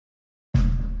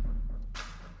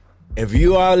If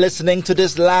you are listening to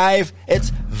this live, it's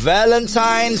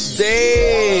Valentine's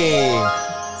Day.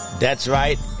 That's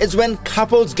right. It's when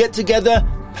couples get together,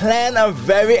 plan a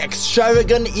very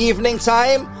extravagant evening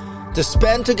time to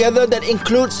spend together that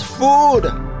includes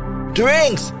food,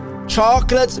 drinks,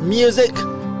 chocolates, music,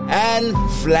 and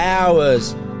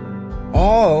flowers.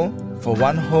 All for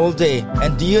one whole day.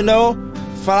 And do you know,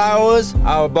 flowers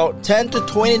are about $10 to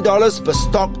 $20 per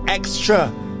stalk extra.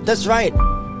 That's right.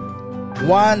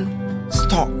 One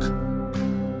stock.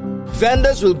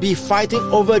 Vendors will be fighting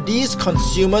over these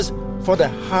consumers for the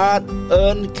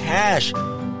hard-earned cash,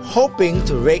 hoping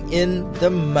to rake in the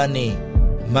money.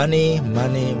 Money,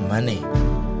 money, money.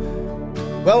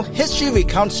 Well, history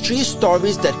recounts 3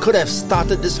 stories that could have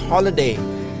started this holiday,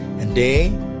 and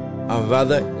they are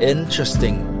rather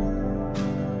interesting.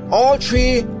 All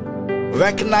 3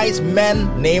 recognize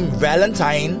men named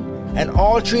Valentine, and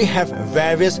all 3 have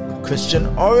various Christian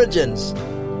origins.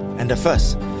 And the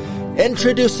first,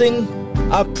 introducing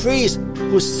a priest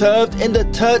who served in the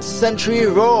 3rd century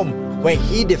Rome, where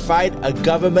he defied a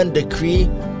government decree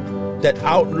that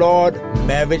outlawed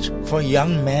marriage for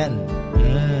young men.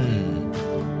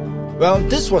 Well,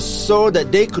 this was so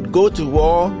that they could go to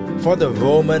war for the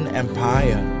Roman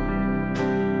Empire.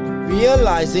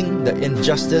 Realizing the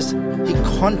injustice, he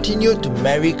continued to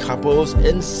marry couples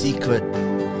in secret.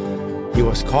 He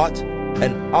was caught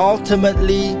and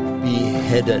ultimately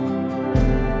beheaded.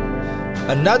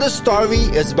 Another story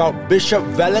is about Bishop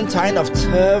Valentine of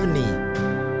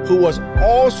Terni, who was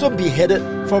also beheaded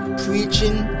for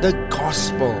preaching the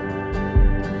gospel.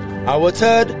 Our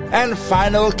third and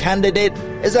final candidate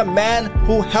is a man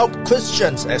who helped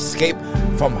Christians escape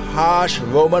from harsh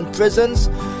Roman prisons,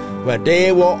 where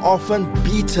they were often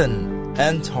beaten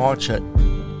and tortured.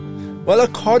 Well,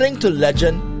 according to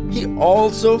legend, he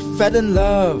also fell in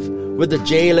love with the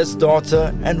jailer's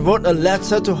daughter and wrote a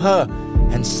letter to her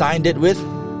and signed it with,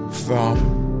 "From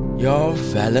your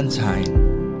Valentine."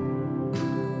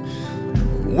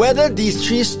 Whether these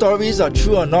 3 stories are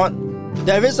true or not,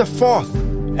 there is a 4th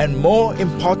and more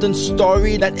important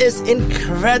story that is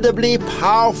incredibly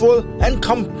powerful and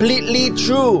completely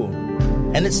true.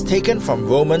 And it's taken from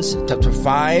Romans chapter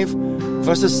 5,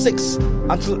 verses 6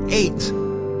 until 8.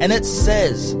 And it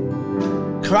says,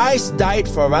 "Christ died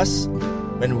for us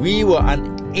when we were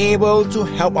unable to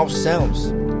help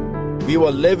ourselves. We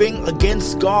were living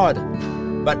against God,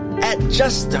 but at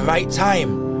just the right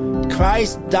time,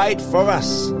 Christ died for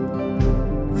us.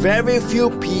 Very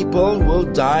few people will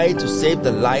die to save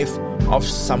the life of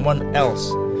someone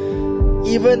else,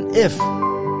 even if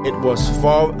it was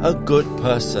for a good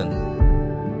person.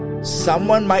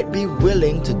 Someone might be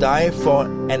willing to die for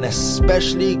an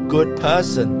especially good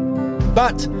person,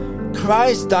 but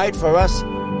Christ died for us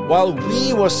while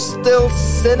we were still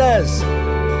sinners.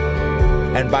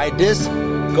 And by this,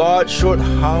 God showed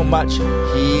how much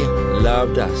He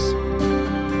loved us."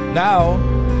 Now,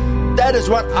 that is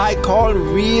what I call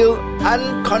real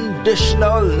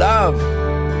unconditional love.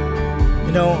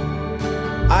 You know,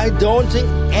 I don't think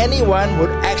anyone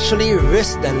would actually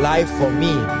risk their life for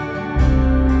me.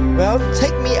 Well,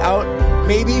 take me out,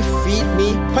 maybe feed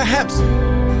me, perhaps,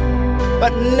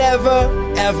 but never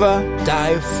ever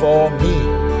die for me.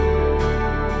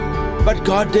 But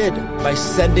God did by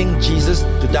sending Jesus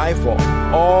to die for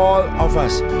all of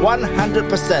us,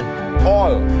 100%,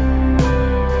 all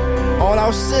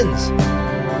our sins.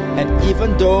 And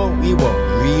even though we were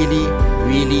really,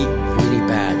 really, really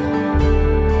bad.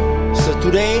 So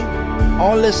today,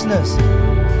 all listeners,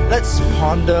 let's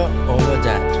ponder over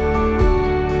that.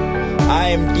 I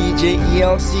am DJ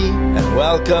ELC and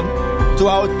welcome to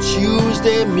our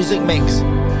Tuesday Music Mix.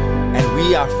 And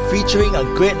we are featuring a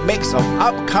great mix of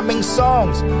upcoming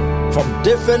songs from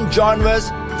different genres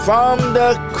from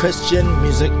the Christian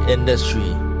music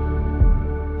industry.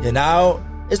 Here now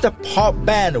is the pop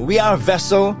band We Are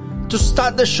Vessel to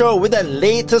start the show with their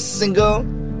latest single,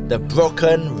 The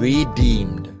Broken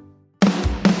Redeemed.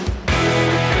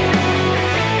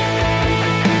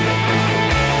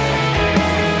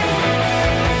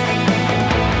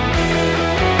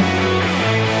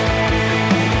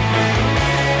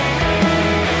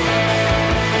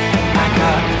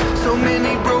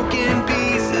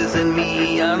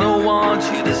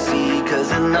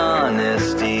 In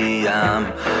honesty, I'm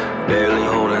barely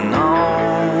holding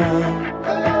on.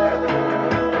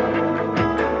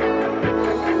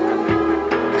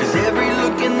 'Cause every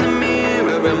look in the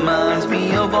mirror reminds me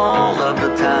of all of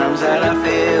the times that I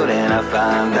failed, and I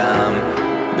find I'm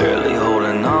barely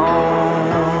holding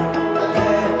on.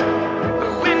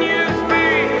 When you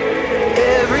speak,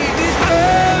 every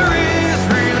despair is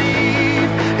relief,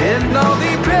 and all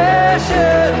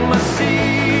depression must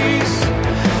cease.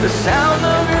 The sound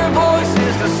of your voice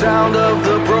is the sound of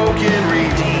the broken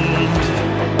redeemed.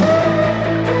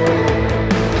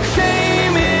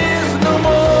 Shame is no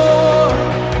more,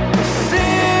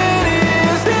 sin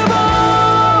is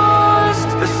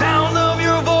divorced. The sound of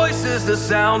your voice is the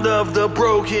sound of the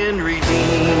broken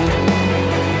redeemed.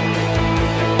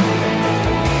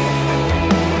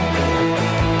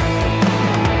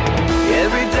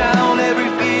 Every doubt, every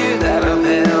fear that I've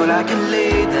held, I can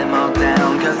lay them all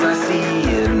down, 'cause I see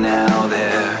it now,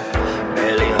 they're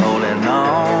barely holding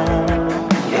on,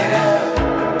 yeah.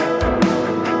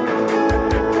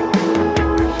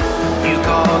 You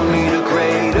called me to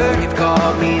greater, you've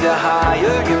called me to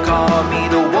higher, you've called me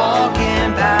to walk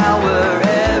in power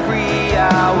every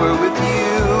hour with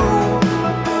you.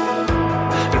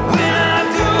 And when I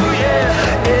do, yeah,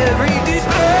 every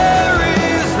despair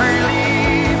is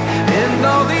relief, and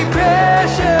all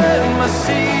depression must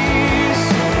cease.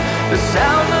 The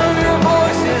sound of your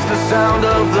voice is the sound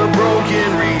of the broken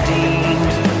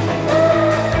redeemed.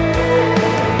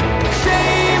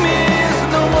 Shame is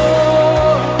no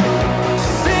more,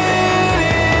 sin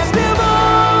is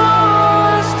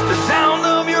divorced. The sound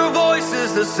of your voice is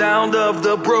the sound of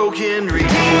the broken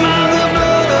redeemed. By the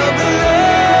blood of the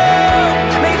Lamb,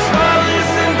 made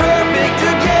spotless and perfect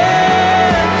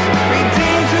again.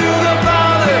 Redeemed to the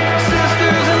Father,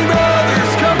 sisters and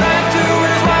brothers, come back to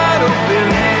His wide open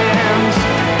hands.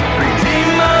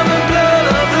 Redeemed by the blood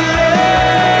of the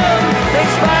Lamb,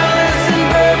 made spotless and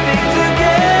perfect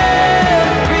again.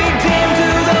 Redeemed to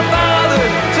the Father,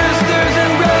 sisters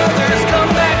and brothers,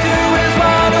 come back to His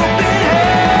wide open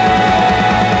hands.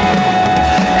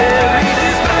 Every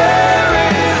despair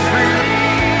is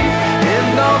relief, and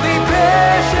all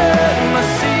depression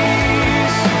must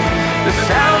cease. The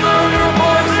sound of your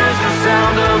voice is the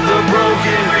sound of the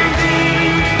broken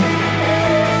redeemed.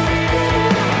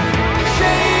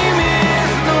 Shame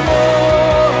is no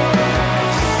more,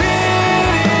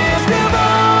 sin is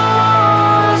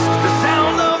divorced. The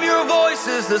sound of your voice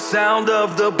is the sound of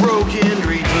the broken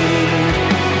redeemed.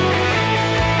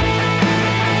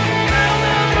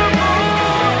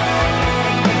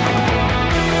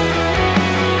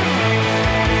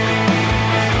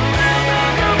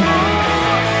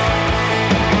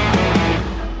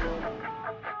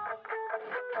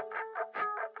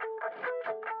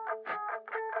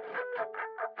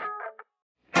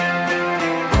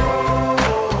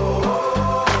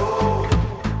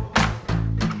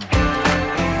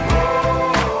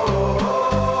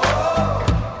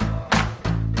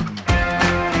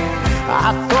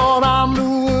 I thought I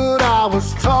knew what I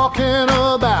was talking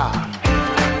about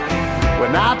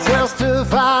when I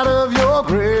testified of your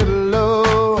great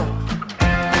love.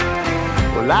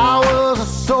 Well, I was a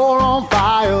soul on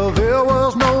fire, there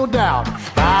was no doubt.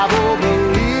 Bible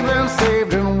believing,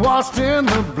 saved and washed in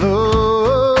the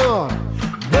blood.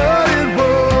 But it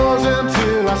wasn't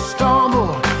till I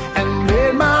stumbled and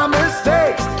made my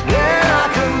mistakes that I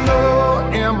could know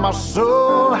in my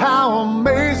soul how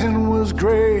amazing was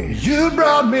grace. You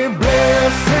brought me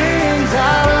blessings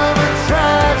out of a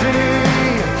tragedy.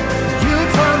 You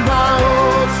turned my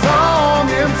old song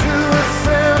into a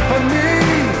symphony.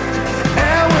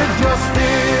 And with your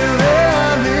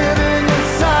spirit living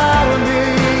inside of me,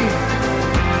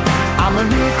 I'm a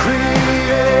new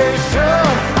creation.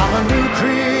 I'm a new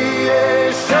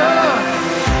creation.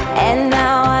 And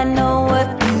now I know what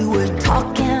you were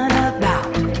talking about.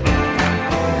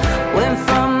 Went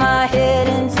from my head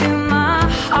into my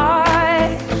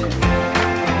heart.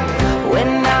 When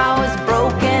I was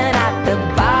broken at the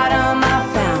bottom, I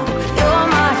found you're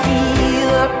my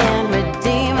healer and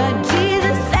redeemer.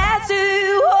 Jesus, that's who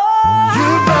you are. You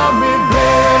brought me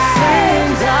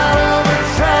blessings out of a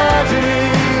tragedy.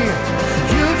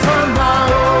 You turned my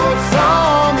old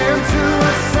song into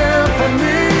a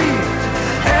symphony.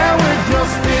 And with your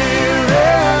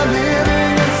spirit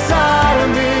living inside of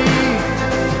me,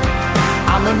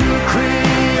 I'm a new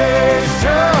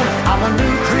creation. I'm a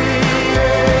new creation.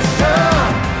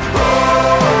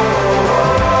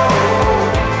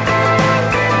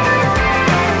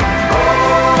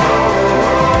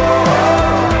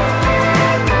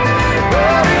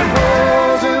 But it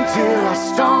wasn't till I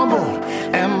stumbled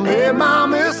and made my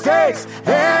mistakes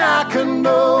that I could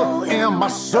know in my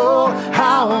soul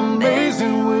how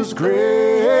amazing was grace.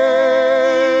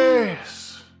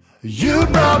 You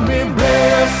brought me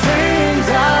blessings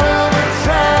out of a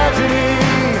tragedy.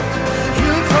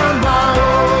 You turned my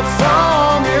old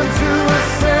song into a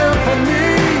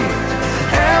symphony.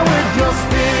 And with your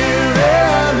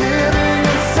spirit living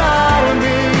inside of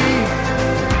me,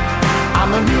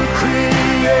 I'm a new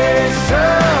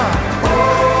creation.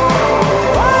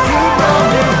 You brought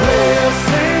me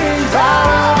blessings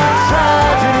out of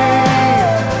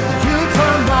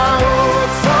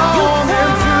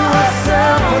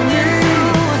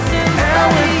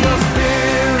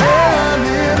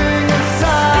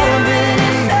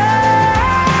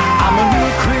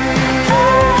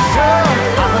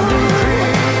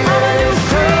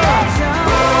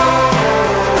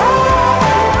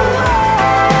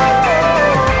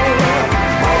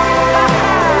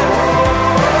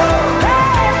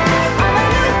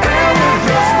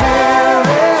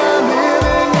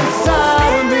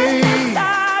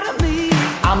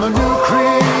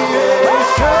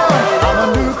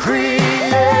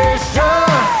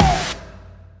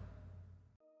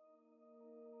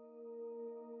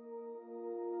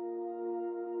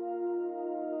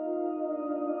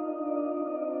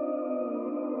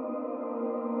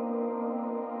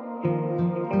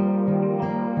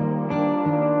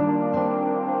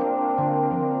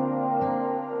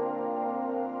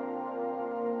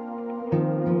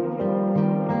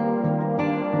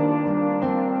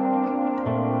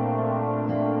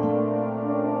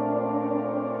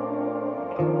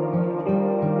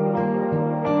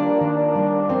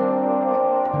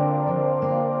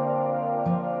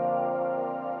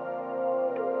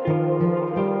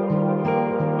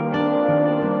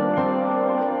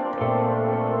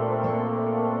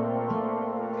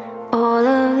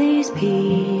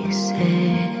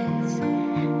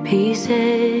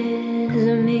pieces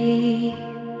of me,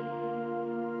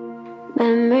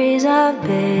 memories I've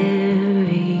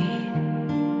buried,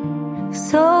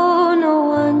 so no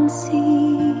one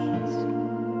sees.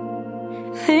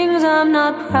 Things I'm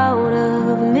not proud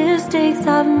of, mistakes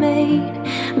I've made,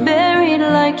 buried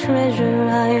like treasure,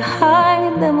 I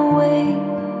hide them away.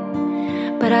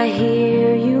 But I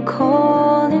hear you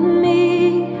calling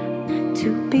me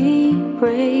to be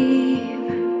brave.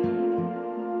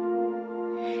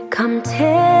 Come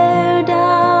tear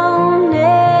down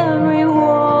every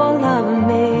wall I've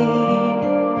made,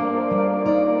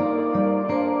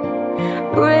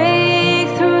 break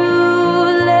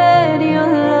through, let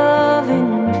your love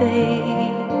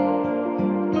invade.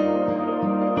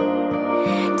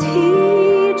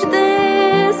 Teach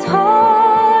this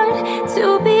heart to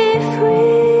be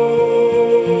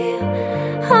free.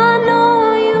 I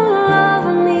know you love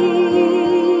me.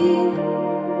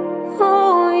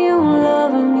 Oh, you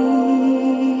love me.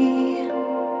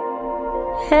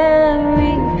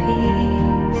 Every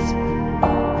piece,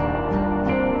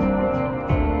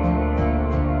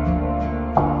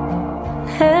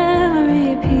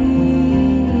 every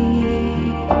piece.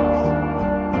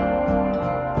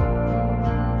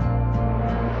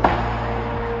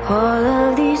 All of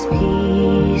these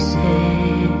pieces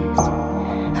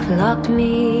have locked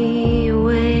me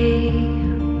away,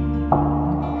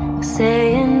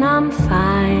 saying I'm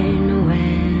fine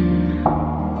when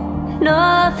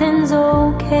nothing's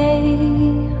okay.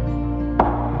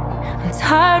 I'm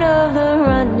tired of the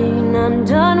running, I'm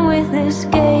done with this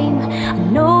game. I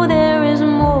know there is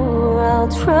more, I'll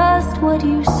trust what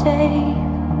you say.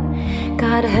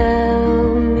 God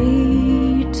help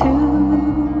me to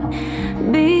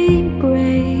be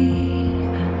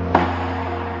brave.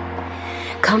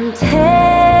 Come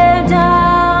tear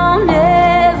down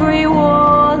every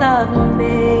wall I've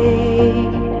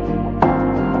made,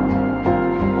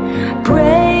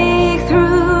 break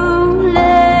through,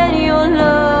 let your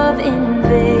love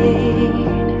invade.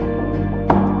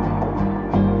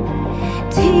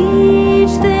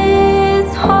 Teach this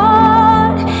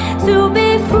heart to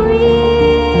be free.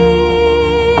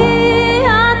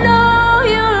 I know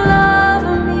you love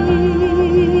me.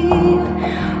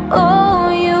 Oh,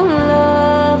 you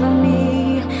love me.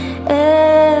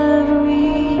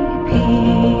 Every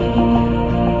piece.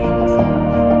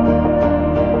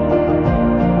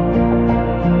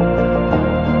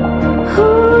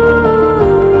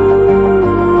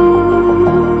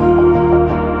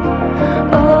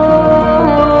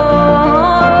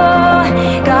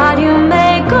 God, you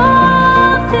make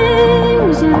all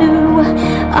things new.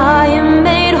 I am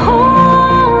made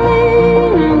whole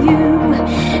in you.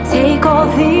 Take all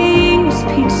these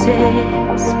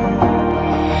pieces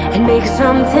and make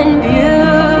something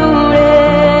beautiful.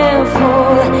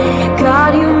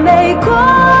 God, you make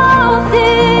all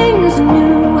things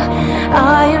new.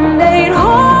 I am made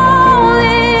whole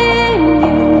in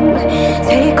you.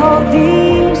 Take all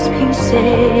these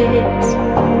pieces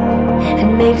and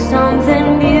make something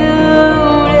beautiful.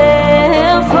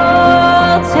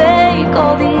 Take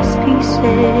all these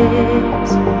pieces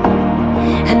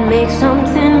and make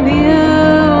something beautiful.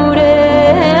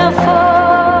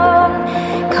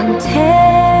 Come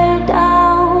tear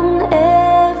down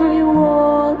every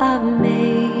wall I've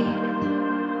made,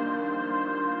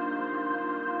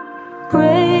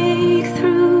 break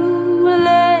through,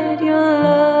 let your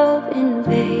love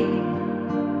invade.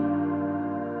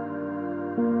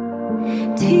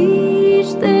 Teach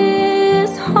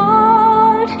this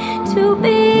heart to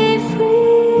be free.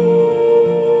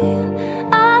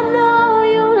 I know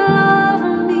you love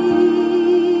me.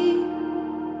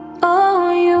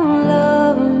 Oh, you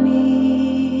love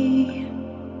me.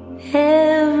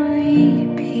 Every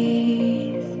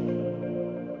piece.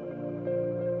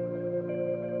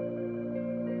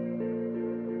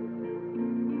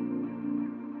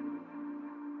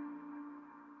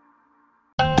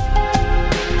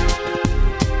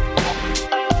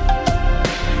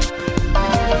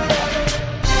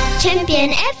 Champion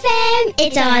FM,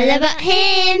 it's all about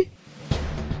him.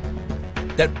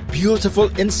 That beautiful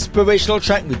inspirational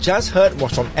track we just heard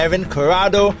was from Evan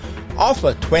Corrado of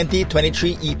a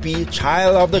 2023 EP,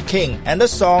 Child of the King, and the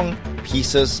song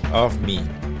Pieces of Me.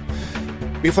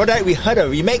 Before that, we heard a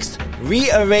remixed,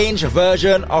 rearranged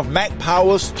version of Mac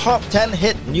Powell's top 10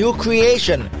 hit New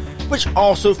Creation, which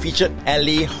also featured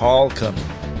Ellie Holcomb.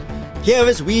 Here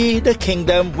is We the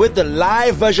Kingdom with the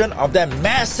live version of their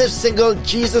massive single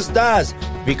Jesus Does,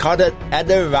 recorded at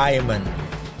the Ryman.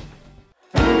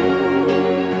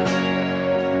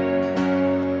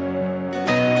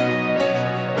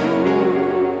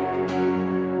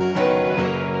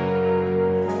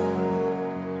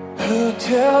 who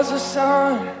tells the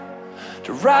sun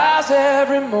to rise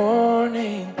every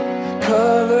morning,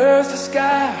 colors the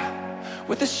sky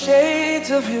with the shades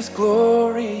of his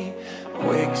glory,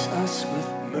 wakes us with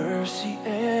mercy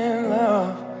and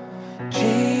love.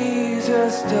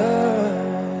 Jesus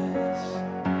does.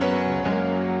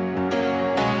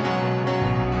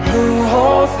 Who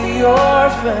holds the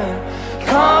orphan,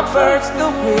 comforts the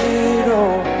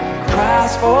widow,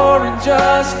 cries for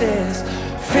injustice,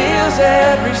 feels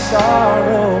every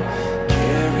sorrow,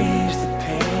 carries the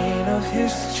pain of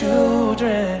his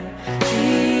children.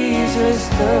 Jesus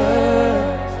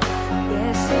does.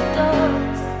 Yes, he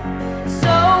does.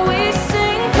 So we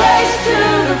sing praise to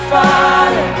the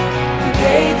Father who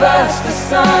gave us the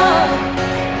Son,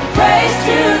 praise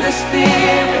to the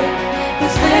Spirit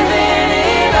who's living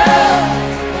in us.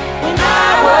 When I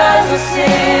was a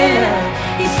sinner,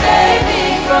 he saved me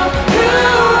from who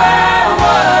I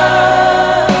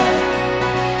was.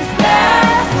 'Cause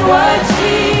that's what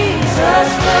Jesus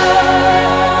does.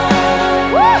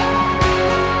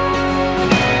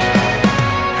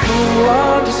 Who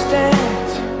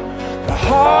understands the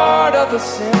heart of the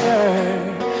sinner,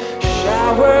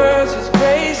 showers his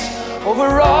grace over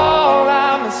all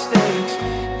our mistakes,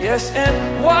 yes, and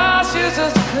washes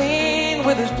us clean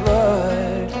with his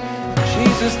blood.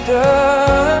 Jesus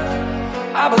does.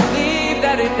 I believe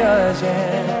that he does,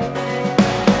 yeah.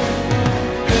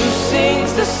 Who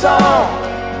sings the song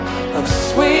of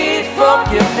sweet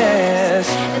forgiveness,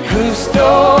 and who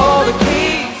stole the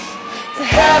keys to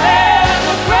heaven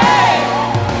the grave,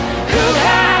 who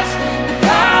has the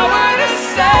power to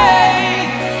save.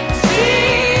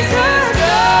 Jesus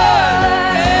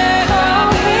does, and Oh,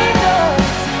 he does.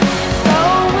 So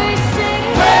we sing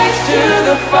praise to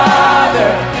the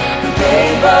Father who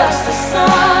gave us the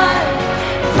Son,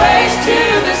 praise to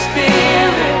the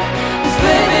Spirit who's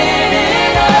living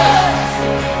in us.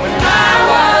 When I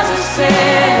was a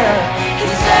sinner, he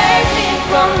saved me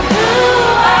from who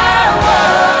I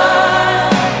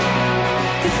was.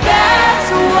 'Cause that's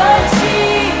what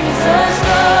Jesus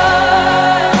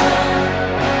does.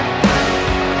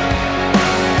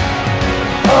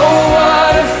 Oh,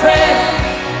 what a friend,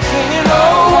 singing,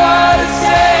 oh, what a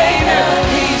Savior.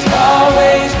 He's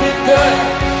always been good,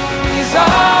 he's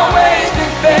always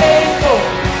been faithful.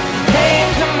 He came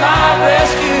to my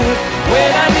rescue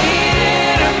when I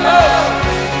needed him most,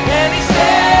 and he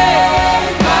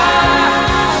saved my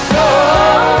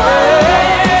soul.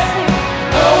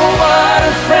 Oh, what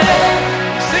a friend,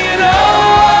 singing, oh,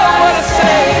 what a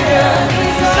Savior.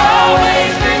 He's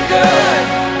always been good,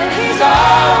 and he's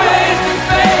always been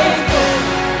faithful.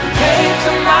 He came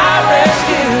to my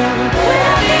rescue when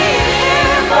I needed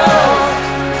him most,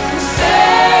 and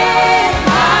saved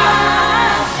my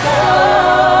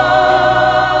soul.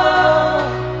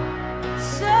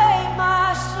 save my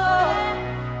soul.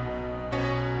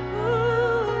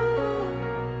 Ooh.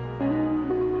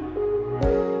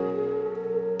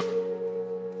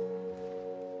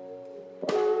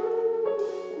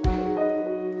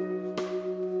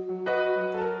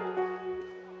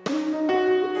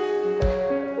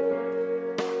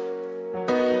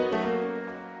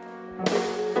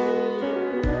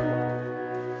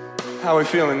 How we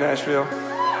feeling, Nashville?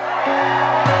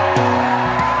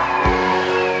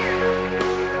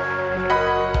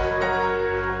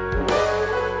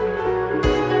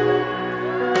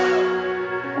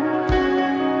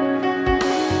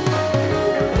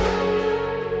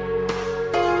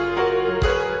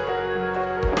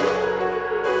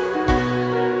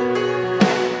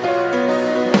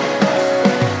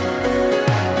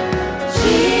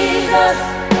 Jesus,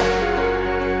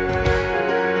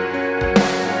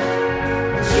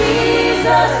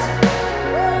 Jesus,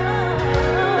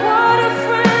 what a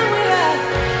friend we have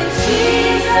in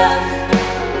Jesus,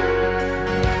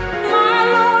 my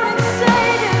Lord and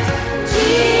Savior,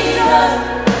 Jesus.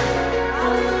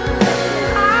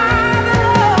 I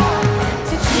belong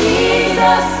to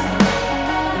Jesus.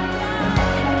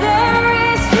 There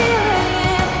is healing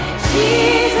in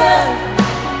Jesus.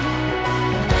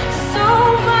 So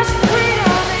much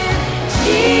freedom in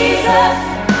Jesus.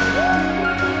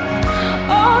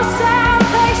 Oh,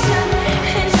 salvation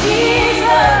in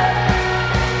Jesus.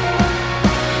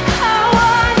 How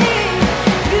I need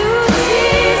you,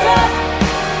 Jesus.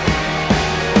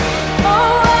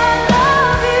 Oh, I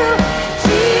love you,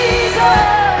 Jesus.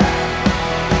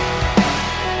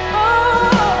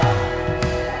 Oh,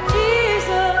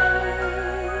 Jesus.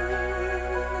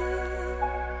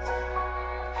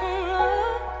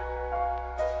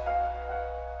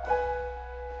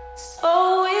 So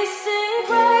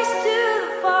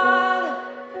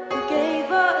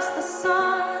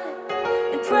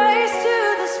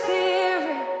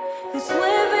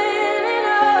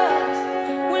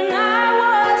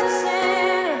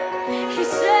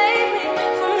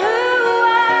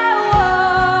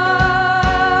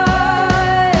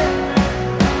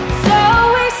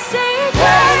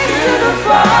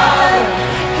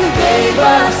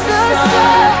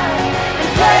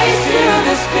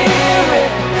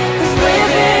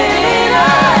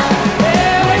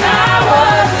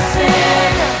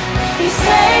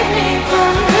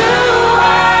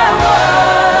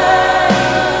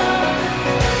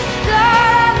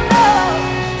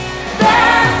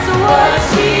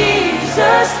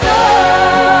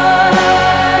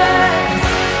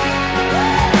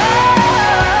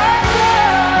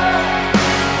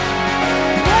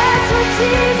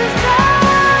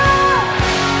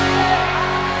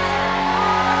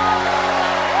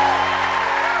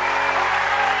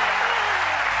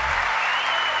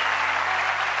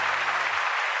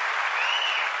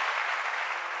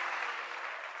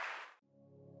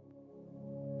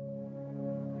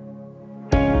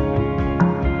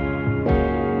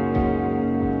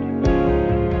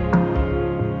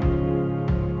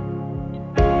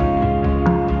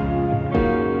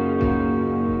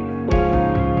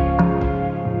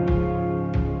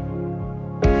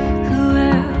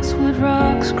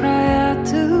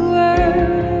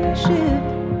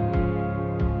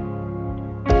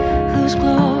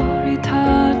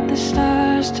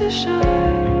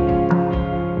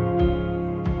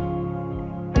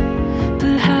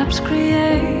Perhaps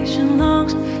creation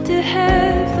longs to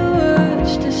have the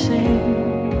words to sing,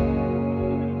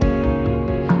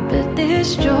 but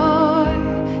this joy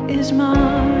is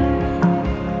mine.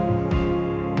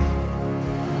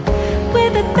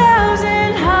 With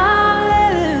 1,000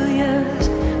 hallelujahs,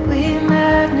 we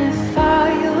magnify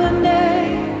your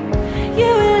name.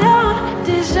 You alone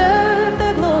deserve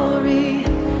the glory,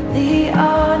 the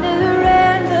honor,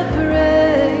 and the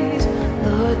praise.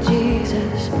 Lord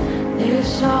Jesus,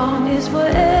 this song is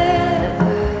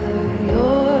forever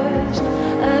yours.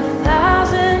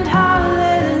 1,000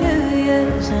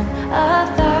 hallelujahs and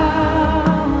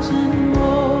 1,000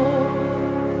 more.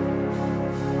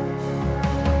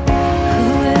 Who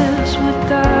else would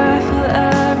die for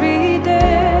our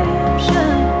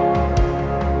redemption?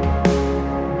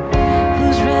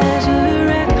 Whose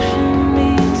resurrection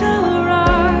means a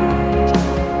rise?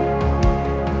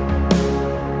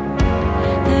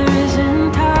 There isn't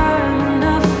time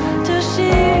enough to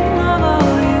sing of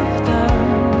all you've done,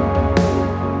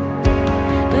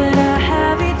 but I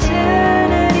have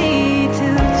eternity to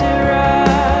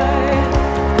try.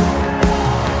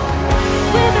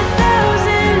 With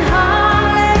 1,000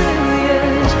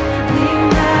 hallelujahs, we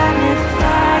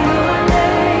magnify your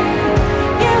name.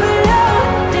 You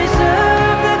alone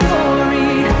deserve the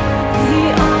glory, the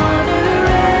honor,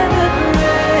 and the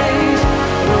praise.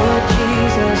 Lord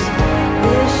Jesus,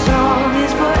 this song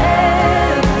is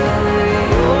forever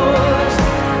yours.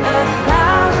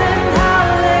 1,000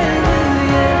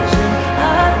 hallelujahs and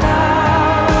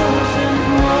 1,000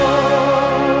 more.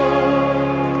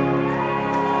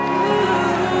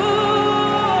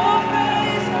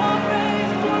 Praise, oh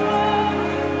praise, oh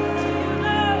glory to your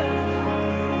name.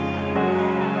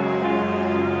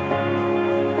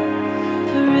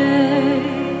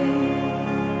 Praise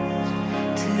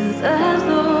to the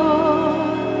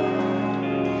Lord,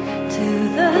 to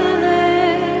the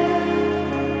Lamb,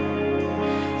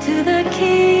 to the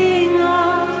King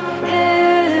of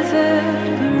heaven.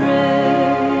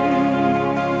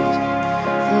 Praise,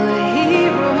 for he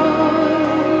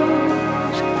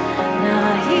rose, now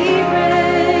he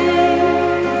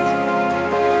reigns.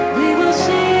 We will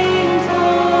sing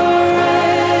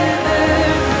forever.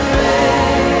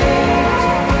 Praise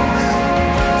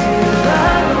to the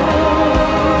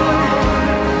Lord,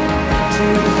 to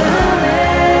the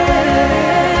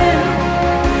Lamb,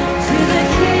 to the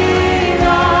King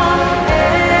of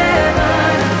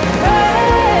heaven.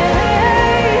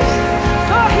 Praise,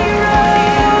 for he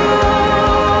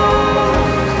rose,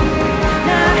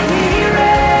 now he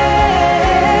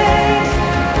reigns.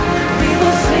 We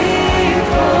will sing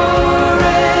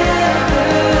forever.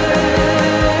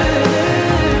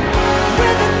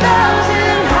 With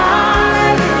 1,000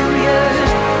 hallelujahs,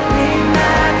 we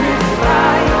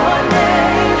magnify your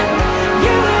name.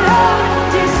 You alone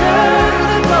deserve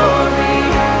the glory,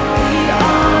 the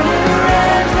honor,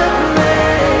 and the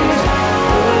praise.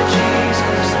 Lord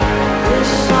Jesus, this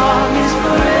song is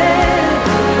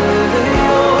forever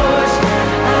yours.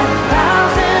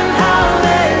 1,000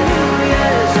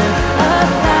 hallelujahs and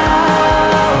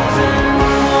 1,000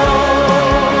 more.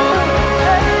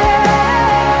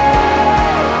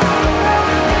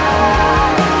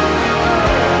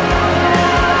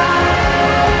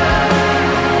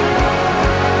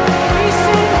 We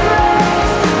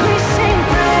sing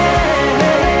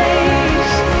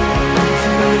praise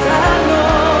to the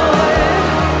Lord,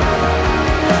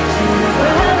 to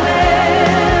the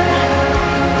Lamb,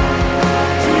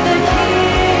 to the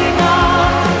King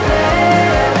of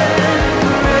heaven.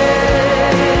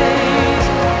 Praise,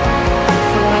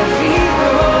 for he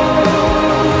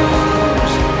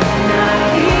rose, now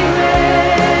he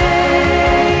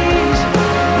reigns.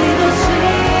 We will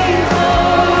sing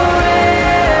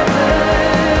forever.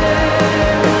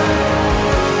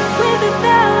 With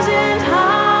 1,000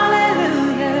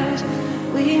 hallelujahs,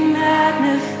 we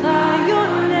magnify your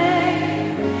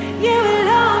name. You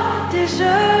alone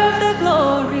deserve the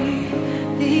glory,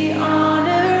 the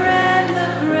honor, and the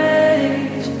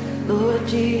praise. Lord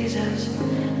Jesus,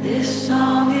 this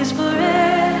song is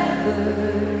forever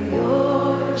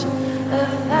yours.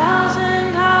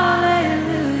 1,000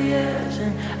 hallelujahs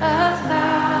and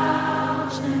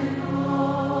 1,000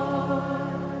 more.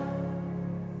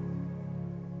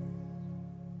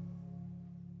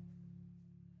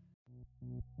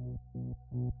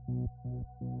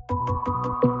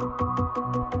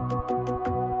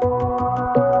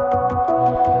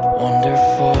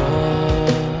 Wonderful,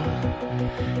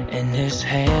 in his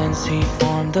hands he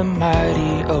formed the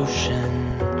mighty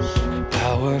oceans.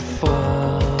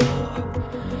 Powerful,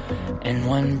 in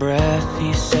one breath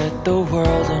he set the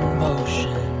world in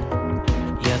motion.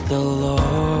 Yet the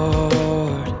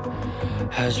Lord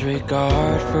has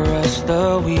regard for us,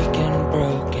 the weak and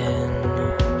broken.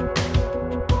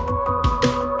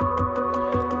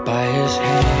 By his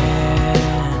hand,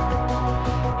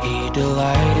 he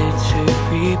delighted to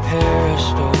prepare a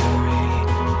story.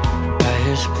 By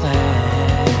his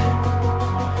plan,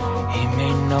 he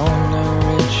made known the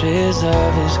riches of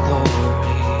his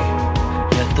glory.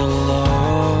 Yet the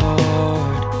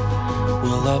Lord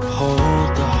will uphold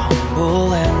the humble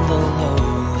and the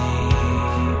lowly.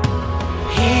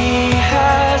 He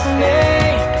has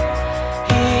made,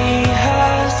 he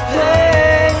has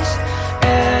placed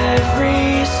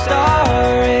every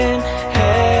star in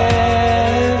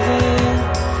heaven.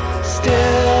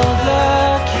 Still the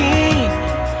King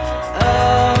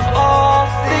of all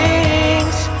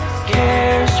things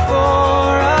cares for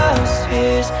us,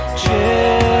 his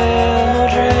children.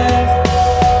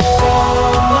 So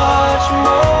much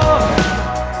more,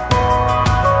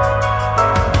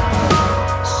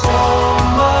 so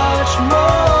much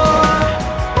more.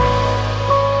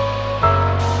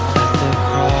 At the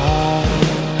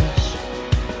cross,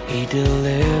 he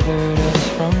delivered us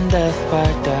from death by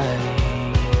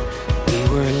dying. We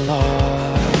were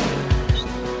lost,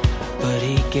 but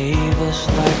he gave us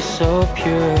life so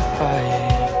purifying.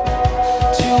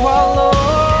 To our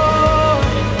Lord,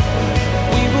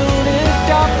 we will lift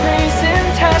our praise and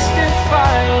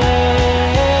testify.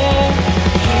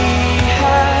 He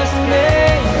has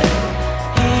made,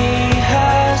 he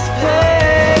has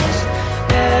placed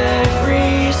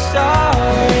every star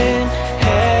in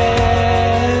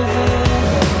heaven.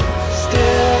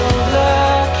 Still the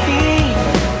King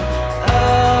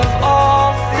of all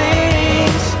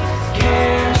things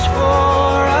cares for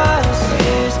us,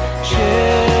 his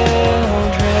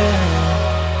children.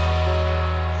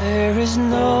 There is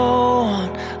no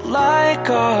one like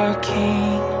our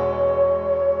King.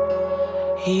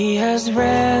 He has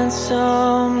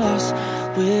ransomed us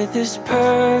with his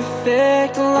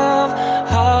perfect love.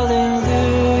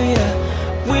 Hallelujah,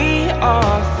 we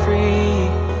are free.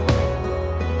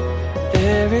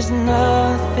 There is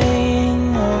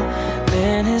nothing more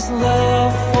than his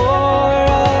love for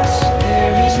us.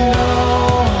 There is no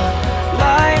one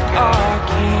like our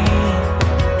King.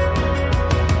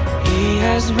 He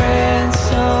has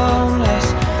ransomed us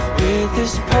with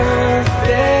his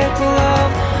perfect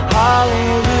love.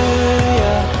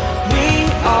 Hallelujah, we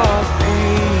are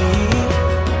free.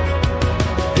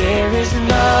 There is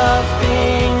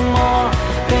nothing more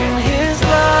than his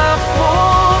love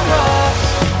for us.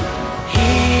 He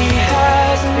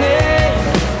has made,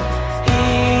 he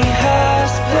has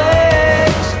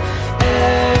placed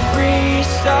every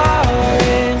star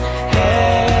in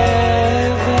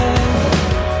heaven.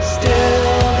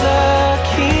 Still the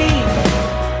King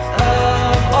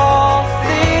of all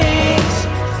things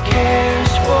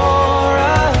cares for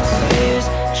us, his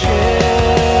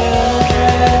children.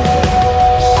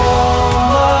 So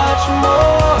much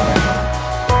more,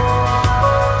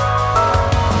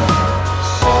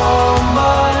 so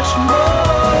much more.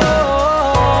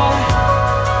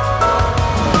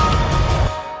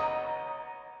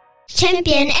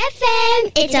 Champion FM,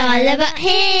 it's all about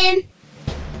him.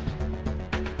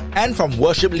 And from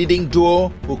worship leading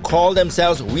duo who call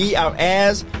themselves We Are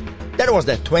Heirs, that was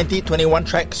their 2021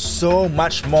 track So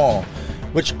Much More,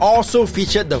 which also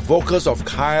featured the vocals of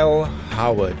Kyle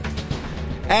Howard.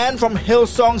 And from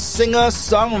Hillsong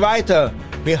singer-songwriter,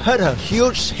 we heard her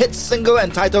huge hit single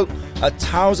entitled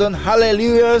 1,000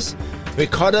 Hallelujahs,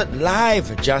 recorded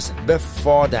live just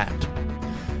before that.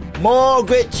 More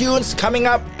great tunes coming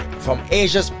up from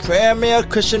Asia's premier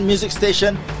Christian music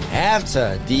station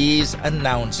after these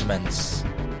announcements.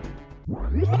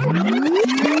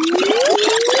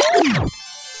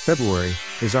 February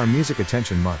is our Music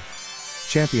Attention Month.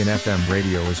 Champion FM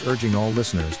Radio is urging all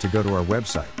listeners to go to our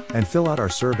website and fill out our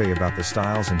survey about the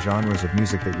styles and genres of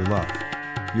music that you love.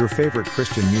 Your favorite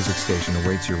Christian music station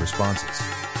awaits your responses.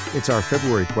 It's our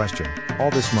February question, all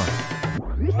this month.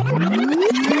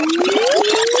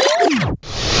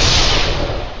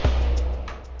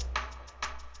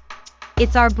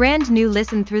 It's our brand new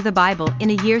Listen Through the Bible in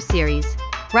a Year series,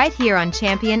 right here on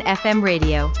Champion FM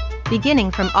Radio, beginning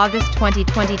from August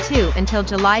 2022 until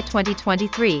July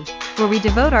 2023, where we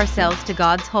devote ourselves to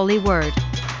God's holy word.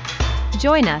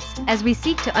 Join us as we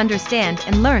seek to understand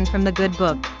and learn from the good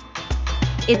book.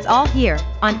 It's all here,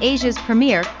 on Asia's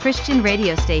premier Christian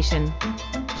radio station.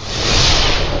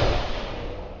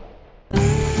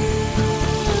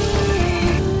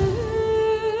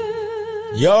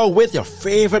 You're with your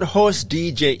favorite host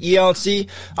DJ ELC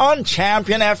on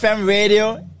Champion FM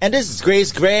Radio, and this is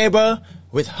Grace Graber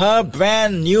with her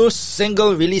brand new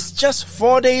single released just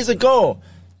 4 days ago.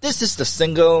 This is the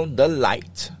single The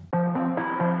Light.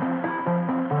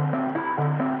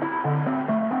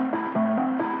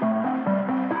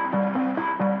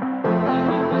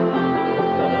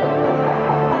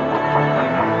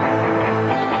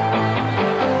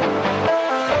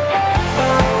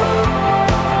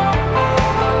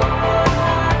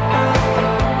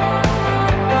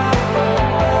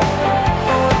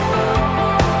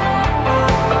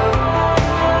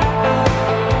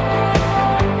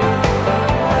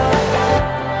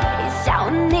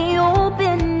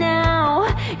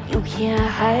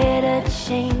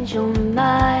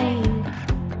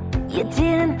 You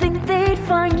didn't think they'd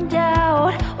find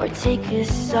out or take a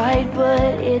side,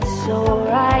 but it's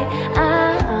alright.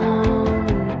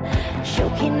 I'm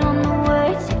choking on the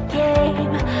words that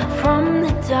came from the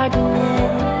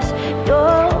darkness.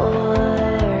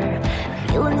 You're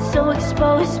feeling so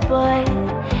exposed, but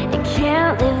you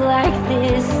can't live like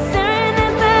this. Turn the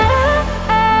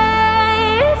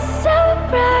light, it's so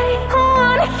bright. I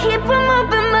wanna keep them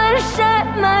open, but I shut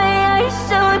my eyes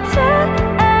so tight.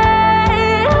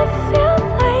 I feel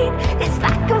like it's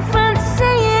like I'm finally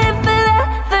saying it for the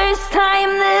first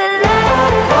time. The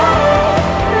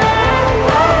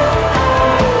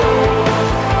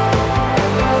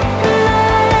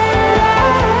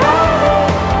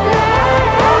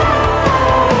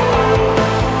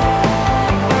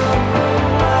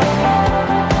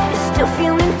still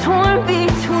feeling torn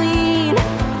between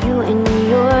you and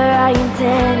your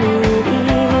identity.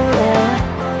 Well,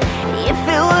 if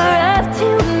it were up to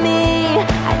me,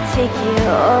 I'd take it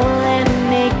all and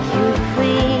make you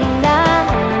clean. I'm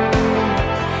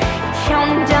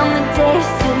counting down the days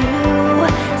till you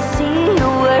see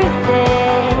you're worth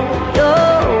it.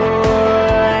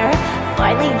 You're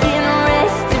finally getting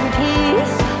rest and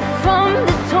peace from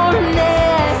the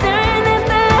torment. Turn it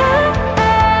back,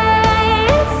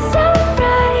 it's so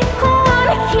bright. I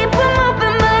wanna keep them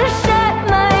open, but I shut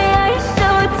my eyes so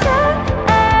tight.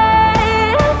 I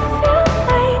feel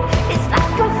like it's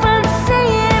like I'm finally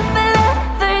saying it for the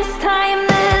first time.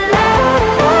 The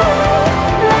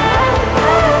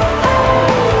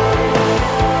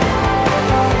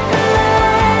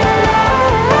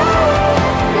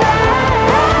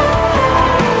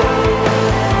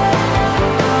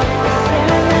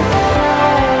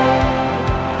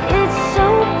it's so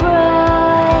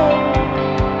bright.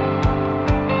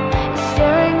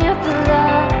 Staring at the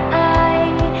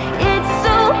light, it's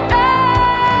so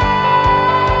bright.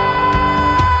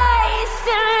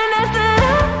 Staring at the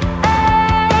light,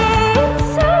 it's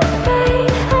so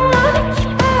bright. I wanna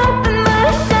keep them open, but I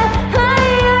shut my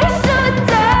eyes so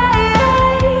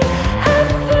tight. I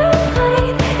feel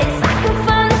like it's like I'm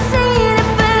finally saying it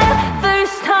for the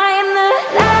first time. The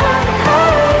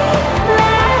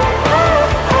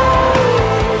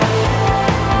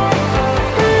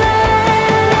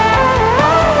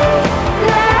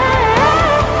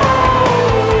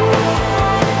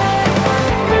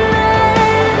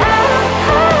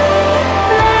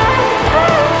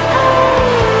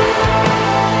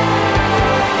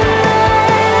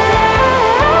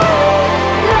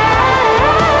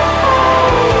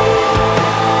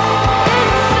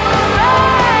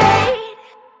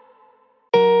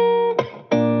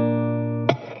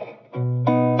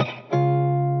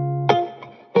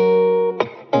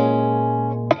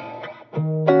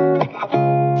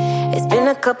It's been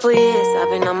a couple years, I've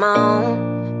been on my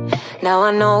own. Now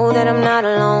I know that I'm not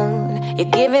alone. You're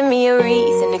giving me a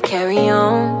reason to carry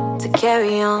on,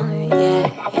 yeah,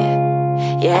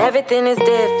 yeah. Yeah, everything is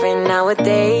different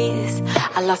nowadays.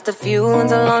 I lost a few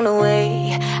ones along the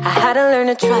way. I had to learn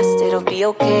to trust, it'll be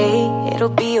okay, it'll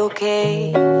be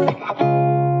okay.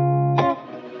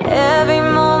 Every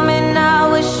moment I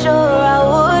was sure I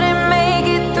wouldn't make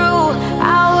it through.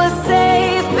 I was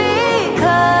safe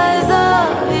because of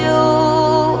you.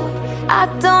 I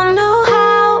don't know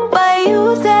how, but you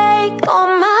take all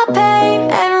my pain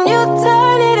and you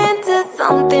turn it into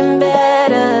something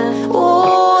better.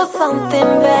 Ooh, something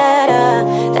better.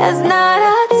 There's not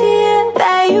a tear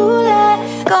that you let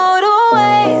go to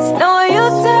waste. No, you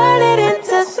turn it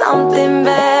into something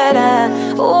better.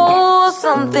 Ooh,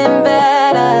 something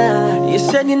better. You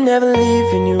said you never leave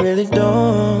and you really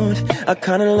don't. A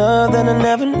kind of love that I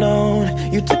never known.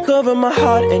 You took over my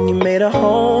heart and you made a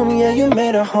home. Yeah, you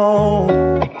made a home.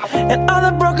 And all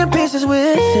the broken pieces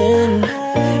within,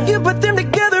 you put them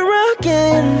together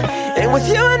again. And with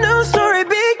you a new story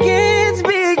begins.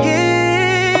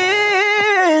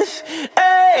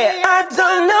 Hey, I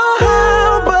don't know how,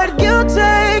 but you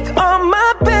take all my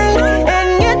pain and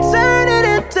you turn it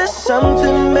into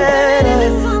something better.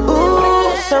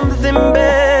 Ooh, something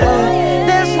better.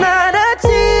 There's not a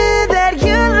tear that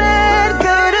you let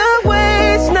go to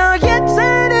waste. Now you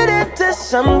turn it into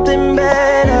something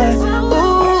better.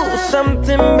 Ooh,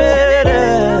 something better.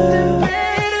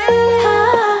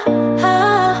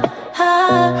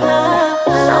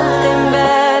 Something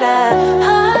better.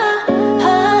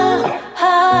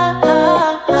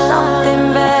 Something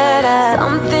better.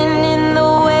 Something in the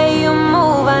way you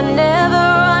move. I never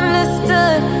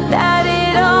understood that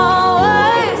it all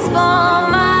works for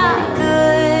my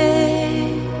good.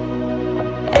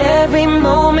 Every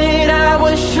moment I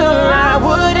was sure I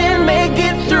wouldn't make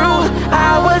it through.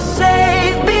 I was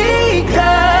safe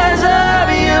because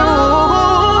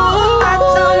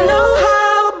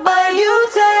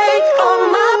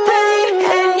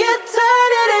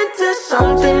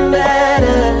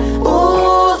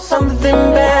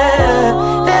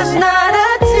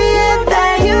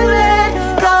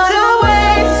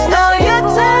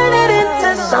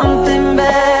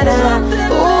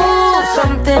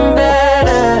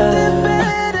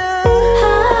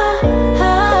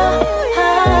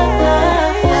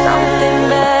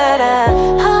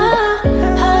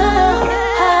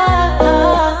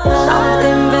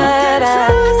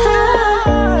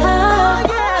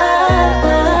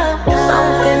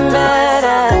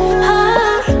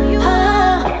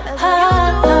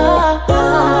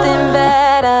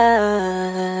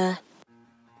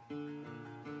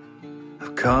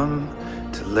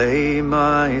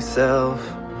myself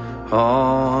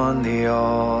on the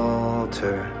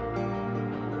altar.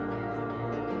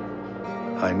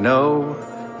 I know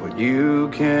what you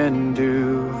can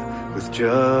do with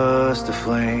just a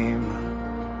flame.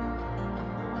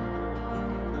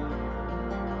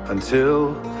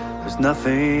 Until there's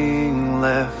nothing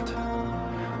left,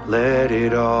 let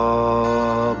it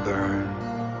all burn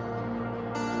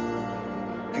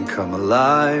and come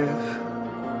alive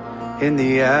in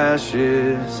the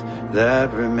ashes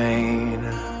that remain.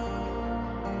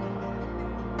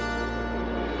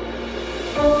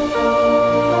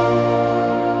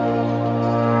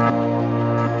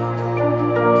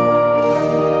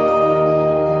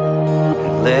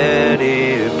 And let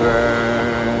it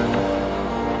burn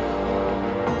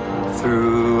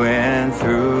through and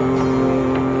through.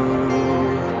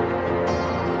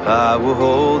 I will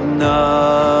hold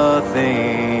nothing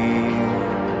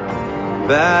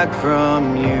back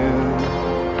from you,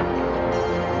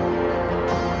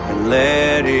 and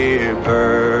let it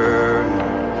burn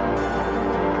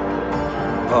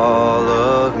all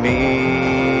of me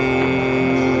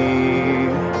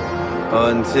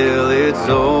until it's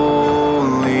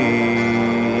only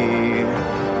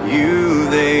you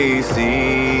they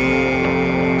see.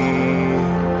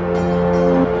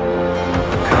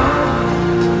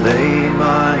 Come to lay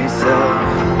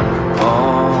myself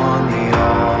on the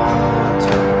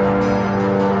altar.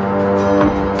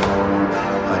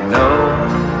 I know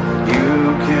what you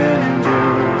can do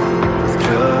with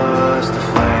just a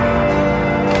flame.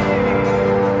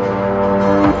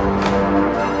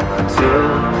 Until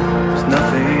there's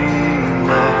nothing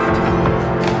left,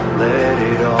 let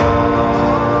it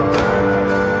all burn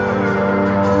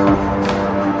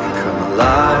and come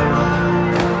alive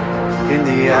in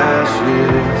the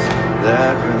ashes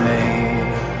that remain.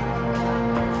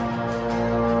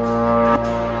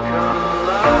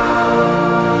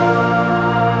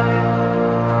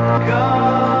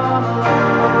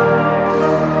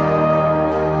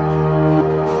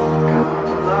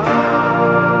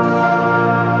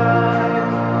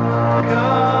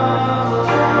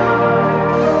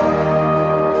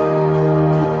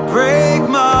 Break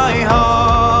my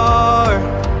heart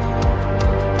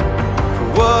for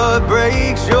what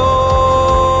breaks yours.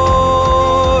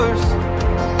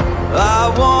 I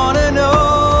wanna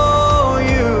know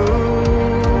you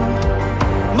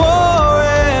more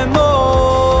and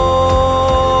more.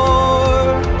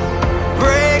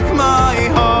 Break my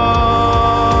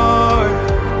heart,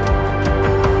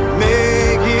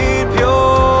 make it pure,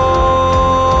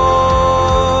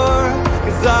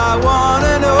 'cause I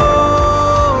wanna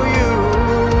know you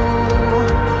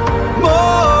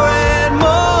more and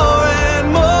more and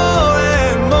more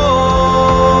and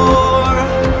more.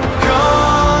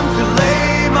 Come to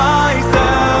lay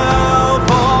myself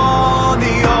on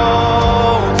the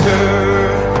altar.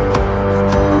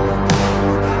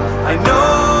 I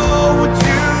know what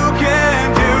you can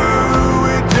do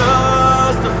with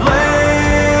just a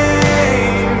flame.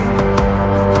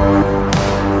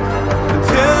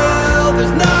 Until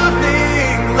there's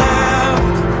nothing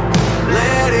left,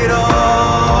 let it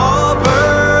all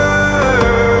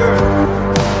burn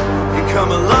and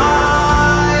come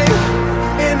alive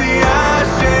in the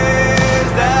ashes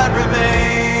that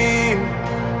remain.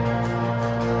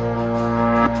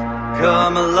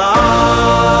 Come alive,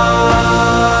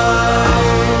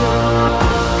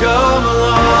 come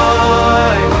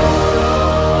alive,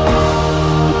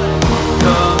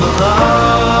 come alive,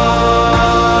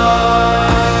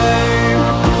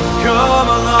 come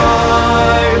alive,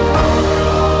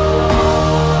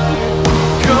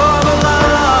 come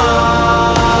alive,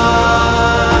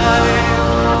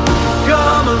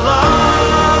 come alive,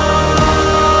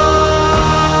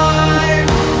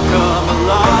 come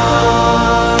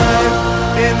alive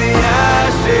in the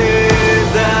ashes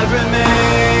that remain.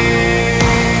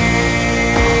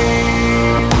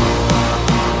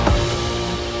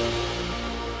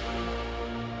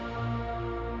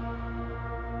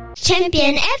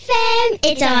 Champion FM,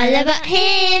 it's all about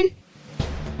him.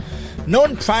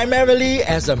 Known primarily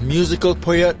as a musical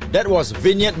poet, that was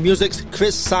Vineyard Music's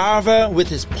Chris Sarver with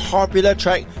his popular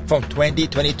track from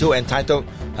 2022 entitled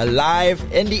Alive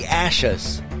in the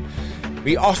Ashes.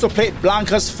 We also played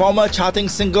Blanca's former charting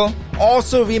single,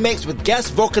 also remixed with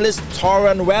guest vocalist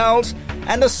Torran Wells,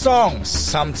 and the song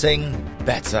Something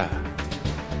Better.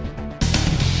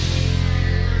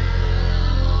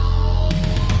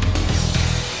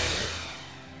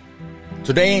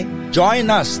 Today,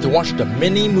 join us to watch the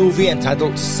mini-movie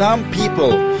entitled Some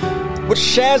People, which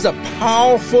shares a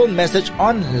powerful message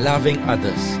on loving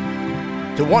others.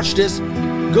 To watch this,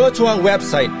 go to our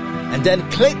website and then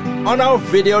click on our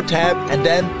video tab and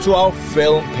then to our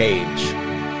film page.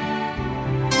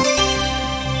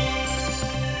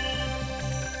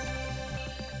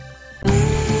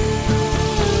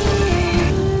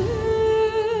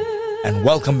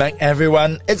 Welcome back,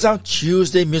 everyone. It's our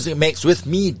Tuesday Music Mix with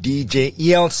me, DJ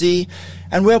ELC,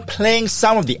 and we're playing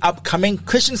some of the upcoming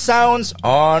Christian sounds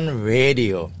on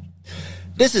radio.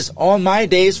 This is All My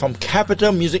Days from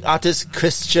Capital music artist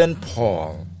Christian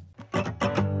Paul.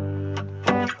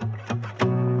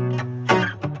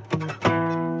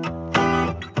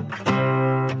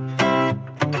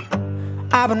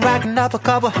 I've been racking up a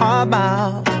couple hard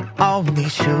miles on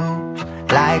these shoes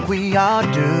like we all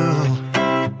do.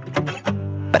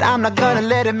 But I'm not gonna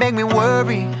let it make me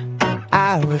worry.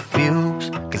 I refuse,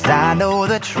 'cause I know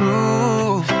the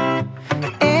truth.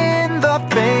 In the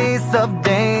face of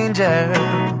danger,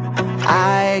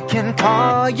 I can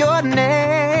call your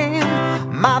name.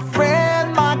 My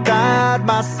friend, my God,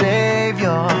 my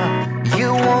Savior.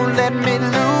 You won't let me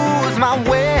lose my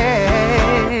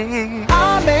way.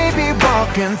 I may be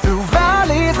walking through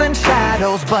valleys and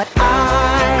shadows, but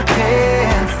I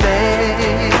can't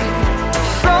say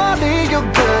surely your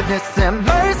goodness and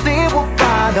mercy will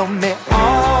follow me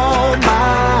all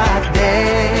my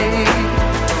days.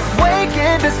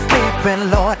 Waking to sleeping,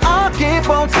 Lord, I'll keep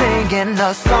on singing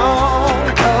a song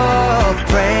of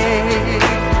praise.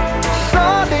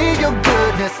 Surely your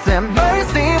goodness and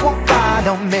mercy will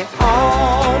follow me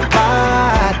all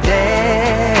my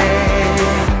days.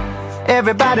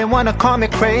 Everybody wanna call me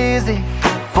crazy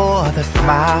for the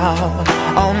smile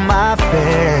on my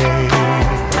face.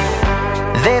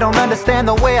 They don't understand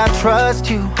the way I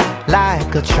trust you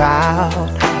like a child.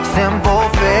 Simple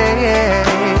faith.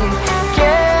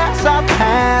 Yes, I've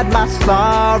had my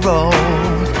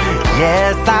sorrows.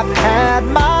 Yes, I've had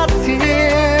my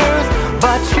tears.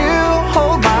 But you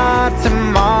hold my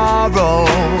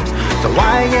tomorrows, so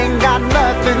I ain't got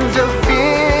nothing to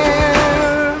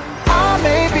fear. I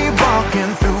may be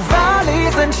walking through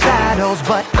valleys and shadows,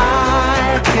 but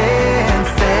I can't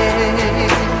say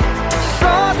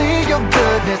surely your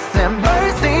goodness and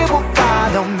mercy will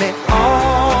follow me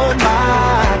all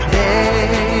my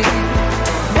days.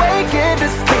 Waking to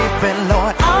sleeping,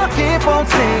 Lord, I'll keep on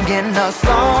singing a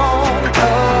song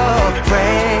of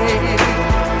praise.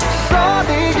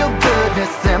 Surely your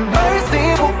goodness and mercy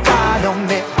will follow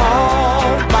me all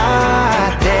my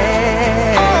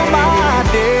days. All my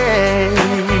days.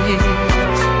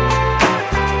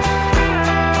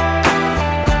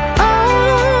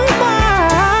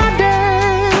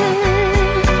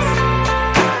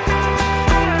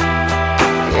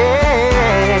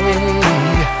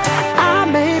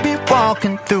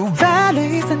 Through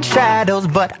valleys and shadows,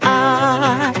 but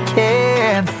I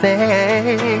can't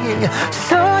say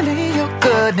surely your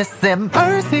goodness and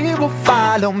mercy will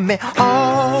follow me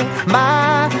all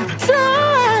my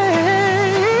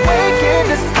days. Waking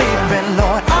to sleeping,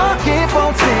 Lord, I'll keep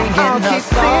on singing a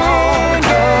song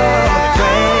of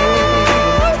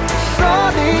praise.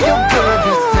 Surely your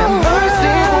goodness and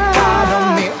mercy will follow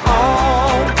me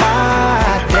all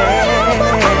my days.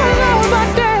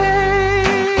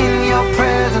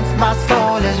 My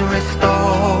soul is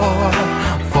restored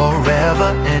forever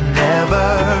and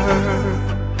ever.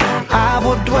 I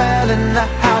will dwell in the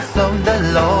house of the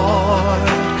Lord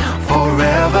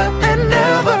forever and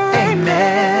ever.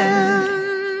 Amen.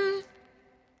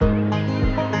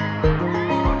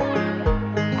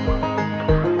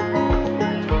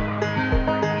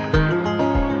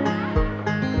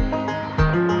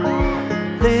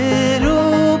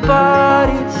 Little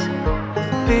bodies,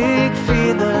 big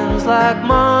feelings like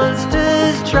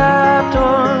monsters trapped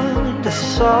on the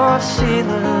soft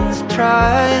ceilings.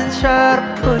 Try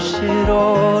to push it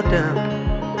all down,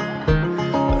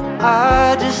 but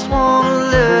I just wanna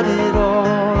let it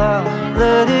all out,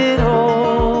 let it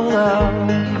all out.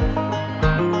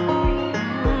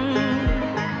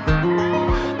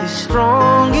 These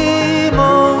strong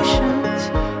emotions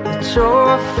that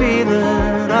you're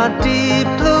feeling are deep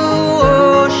blue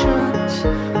oceans,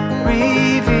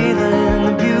 revealing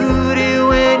the beauty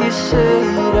when you say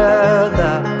it out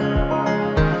loud.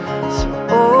 So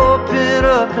open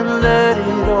up and let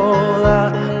it all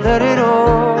out, let it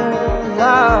all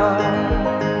out.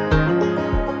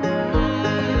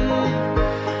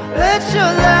 Let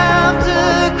your laughter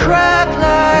crack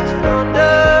like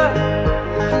thunder.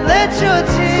 Let your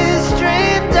tears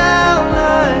stream down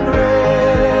like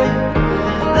rain.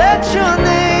 Let your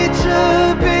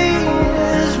nature be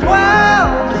as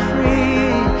wild and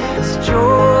free as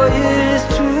joy is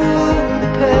to the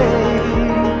pain.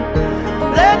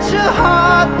 Let your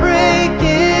heart break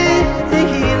into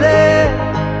healing.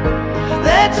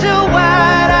 Let your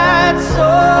wide-eyed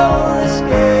soul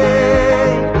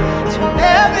escape to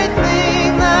everything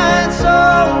that's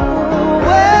overwhelming.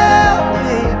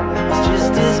 It's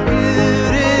just as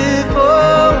beautiful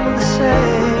the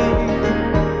same.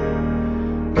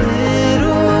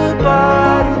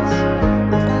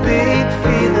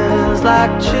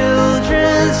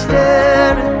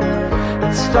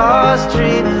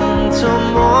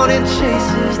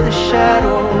 the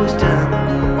shadows down.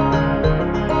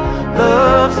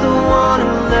 Love's the one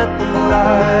who let the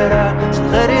light out, so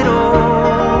let it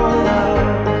all out.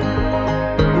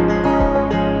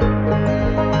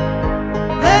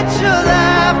 Let your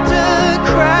laughter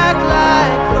crack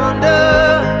like thunder.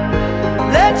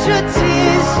 Let your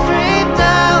tears stream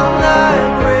down like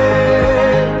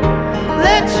rain.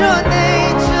 Let your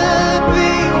nature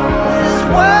be as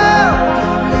wild to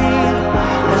feel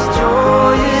as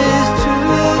joy is to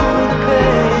the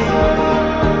pain.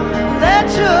 Let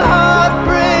your heart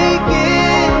break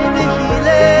into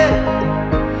healing.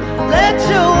 Let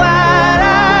your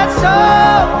wide-eyed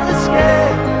soul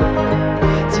escape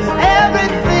to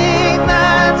everything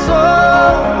that's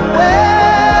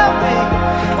overwhelming.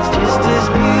 It's just as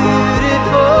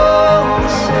beautiful the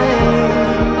same.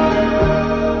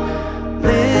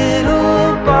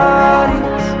 Little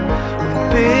bodies with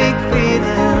big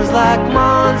feelings, like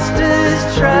monsters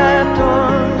trapped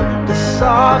on the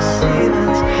soft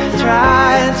ceilings.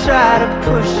 Try to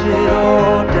push it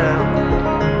all down,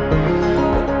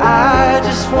 but I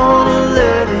just wanna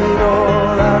let it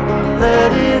all out,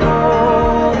 let it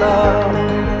all out,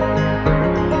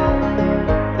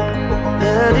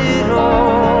 let it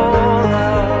all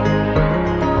out.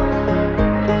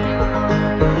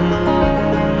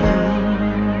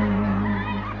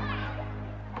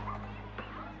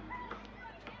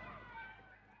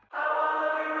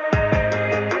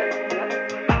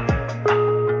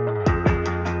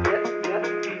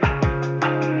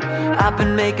 I've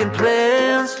been making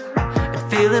plans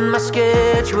and filling my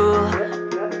schedule,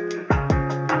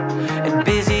 and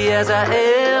busy as I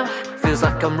am, feels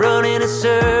like I'm running in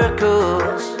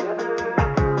circles.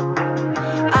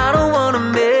 I don't wanna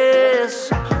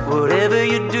miss whatever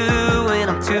you're doing,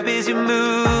 I'm too busy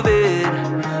moving.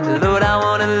 Lord, I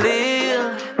wanna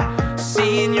live,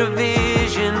 seeing your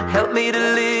vision, help me to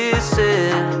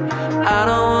listen. I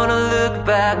don't wanna look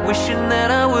back, wishing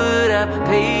that I would have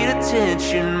paid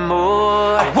attention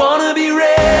more. I wanna be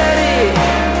ready,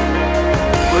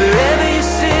 wherever you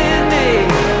send me,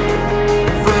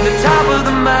 from the top of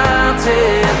the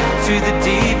mountain to the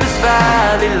deepest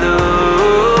valley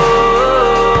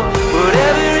low.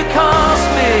 Whatever it costs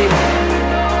me,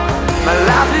 my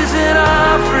life is an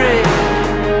offering.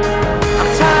 I'm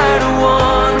tired of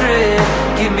wandering,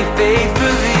 give me faith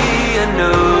for the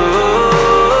unknown.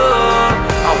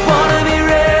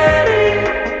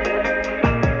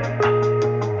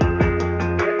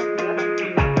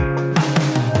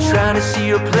 Trying to see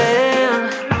your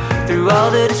plan through all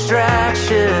the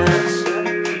distractions.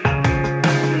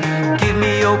 Give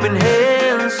me open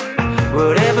hands,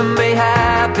 whatever may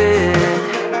happen.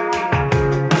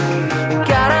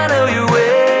 God, I know your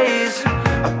ways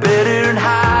are better and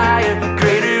higher,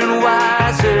 greater and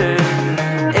wiser.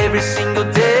 Every single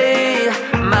day,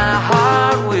 my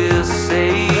heart will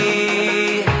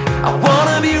say, I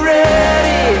wanna be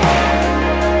ready,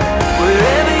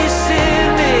 wherever you send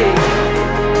me,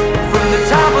 from the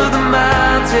top of the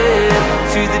mountain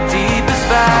to the deepest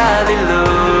valley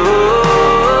low.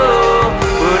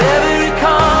 Whatever it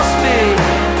costs me,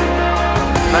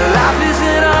 my life is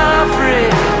an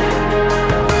offering.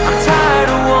 I'm tired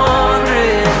of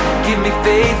wandering, give me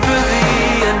faith for the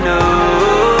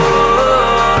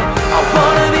unknown. I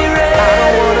wanna be ready, I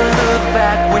don't wanna look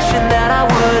back, wishing that I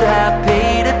would have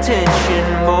paid attention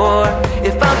more.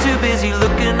 If I'm too busy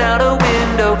looking out a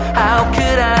window, how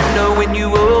could I know when you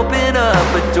open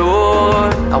up a door?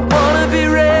 I wanna be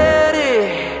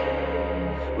ready,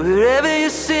 wherever you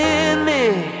send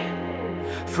me,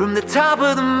 from the top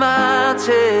of the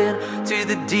mountain to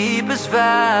the deepest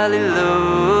valley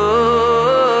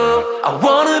low. I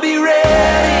wanna be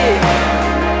ready,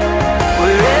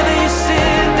 wherever you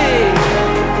send me,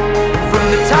 from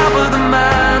the top of the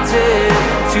mountain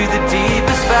to the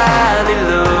deepest valley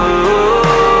low.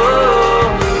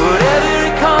 Whatever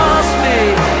it costs me,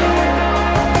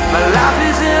 my life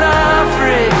is an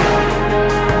offering.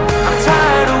 I'm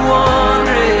tired of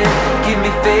wandering, give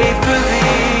me faith for the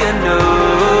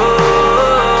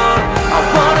unknown. I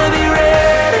wanna be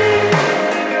ready,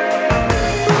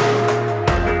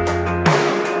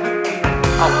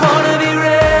 I wanna be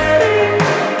ready,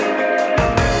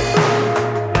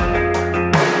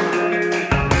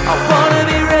 I wanna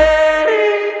be ready.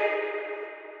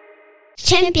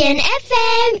 Champion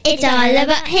FM, it's all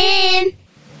about him.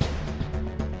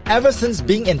 Ever since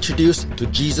being introduced to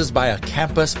Jesus by a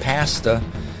campus pastor,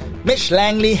 Mitch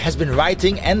Langley has been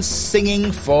writing and singing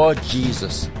for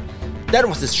Jesus. That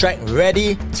was his track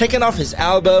Ready, taken off his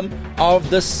album of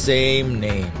the same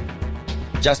name.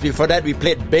 Just before that, we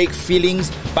played Big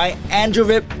Feelings by Andrew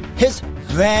Ripp, his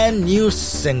brand new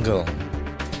single.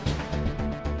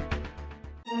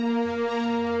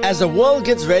 As the world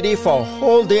gets ready for a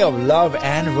whole day of love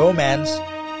and romance,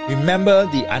 remember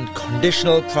the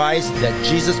unconditional price that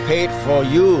Jesus paid for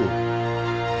you.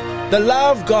 The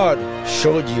love God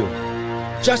showed you,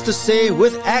 just to say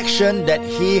with action that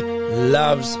He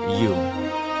loves you.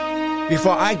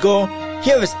 Before I go,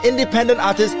 here is independent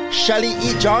artist Shelly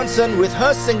E. Johnson with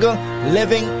her single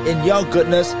Living in Your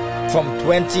Goodness from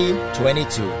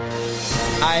 2022.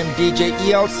 I'm DJ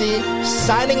ELC,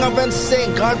 signing off and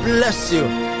saying God bless you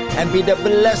and be the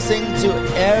blessing to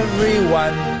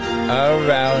everyone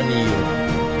around you.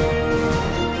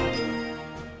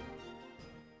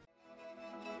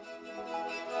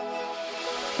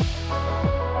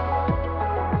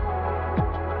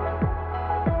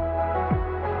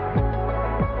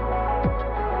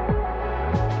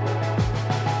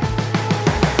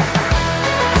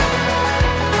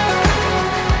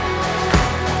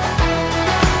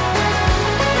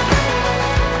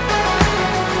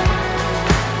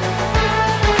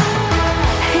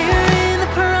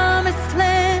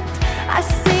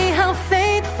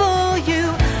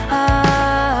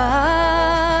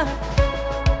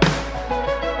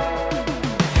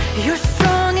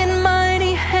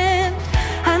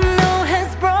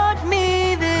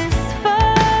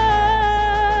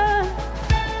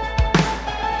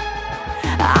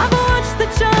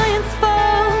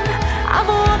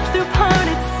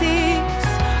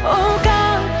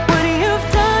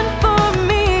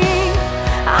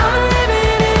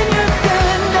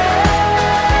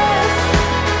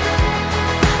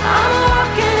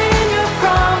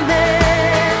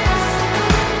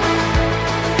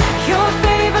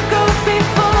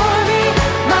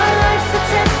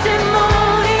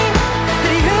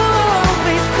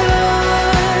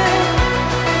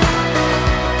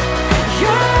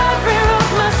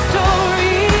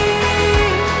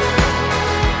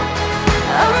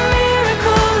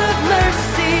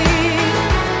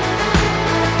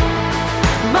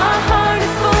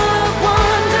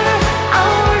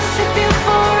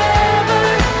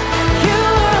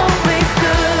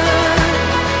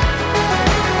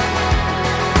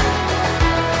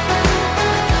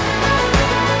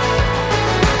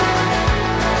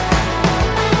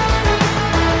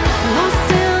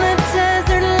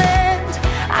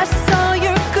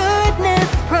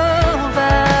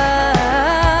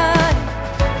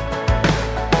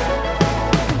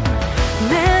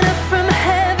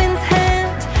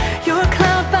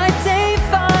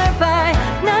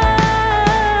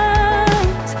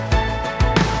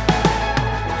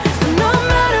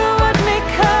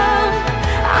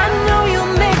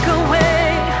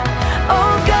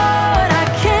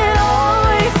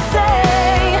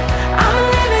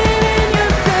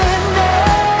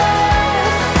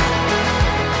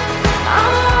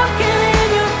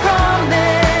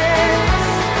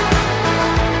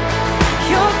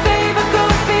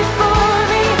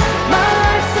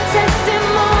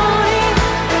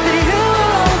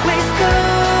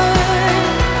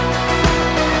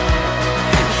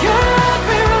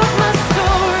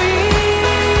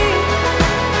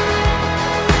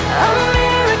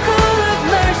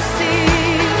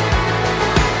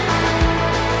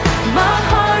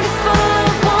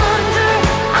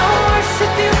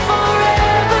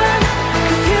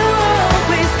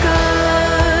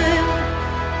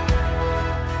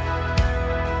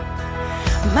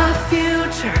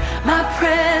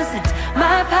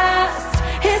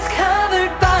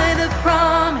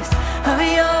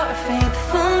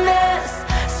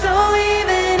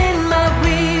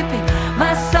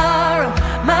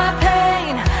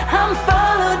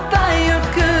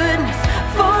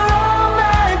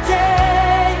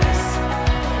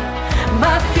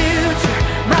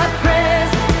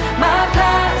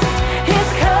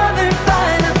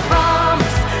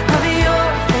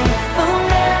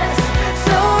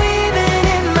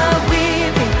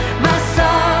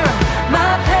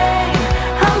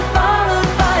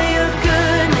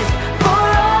 For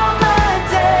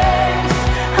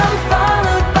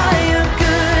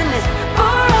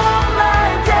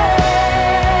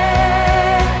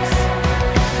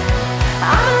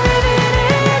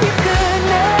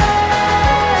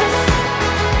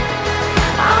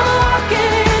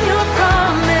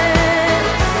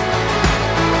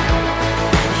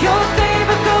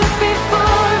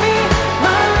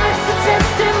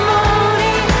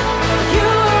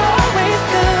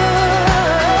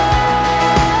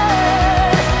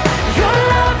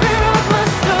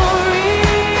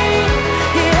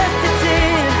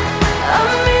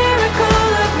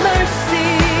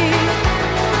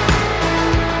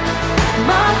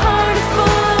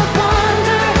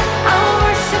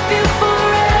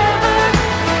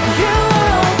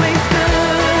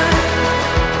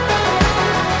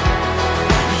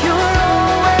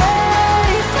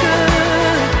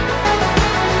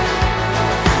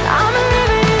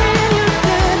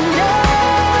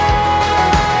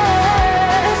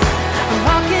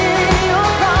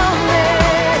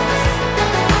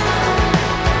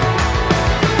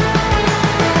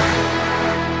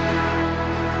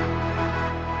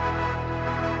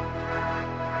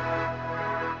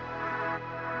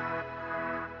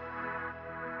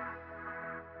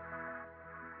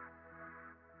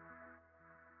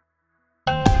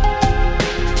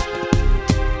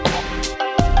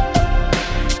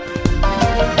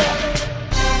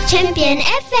Champion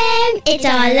FM, it's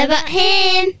all about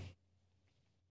him.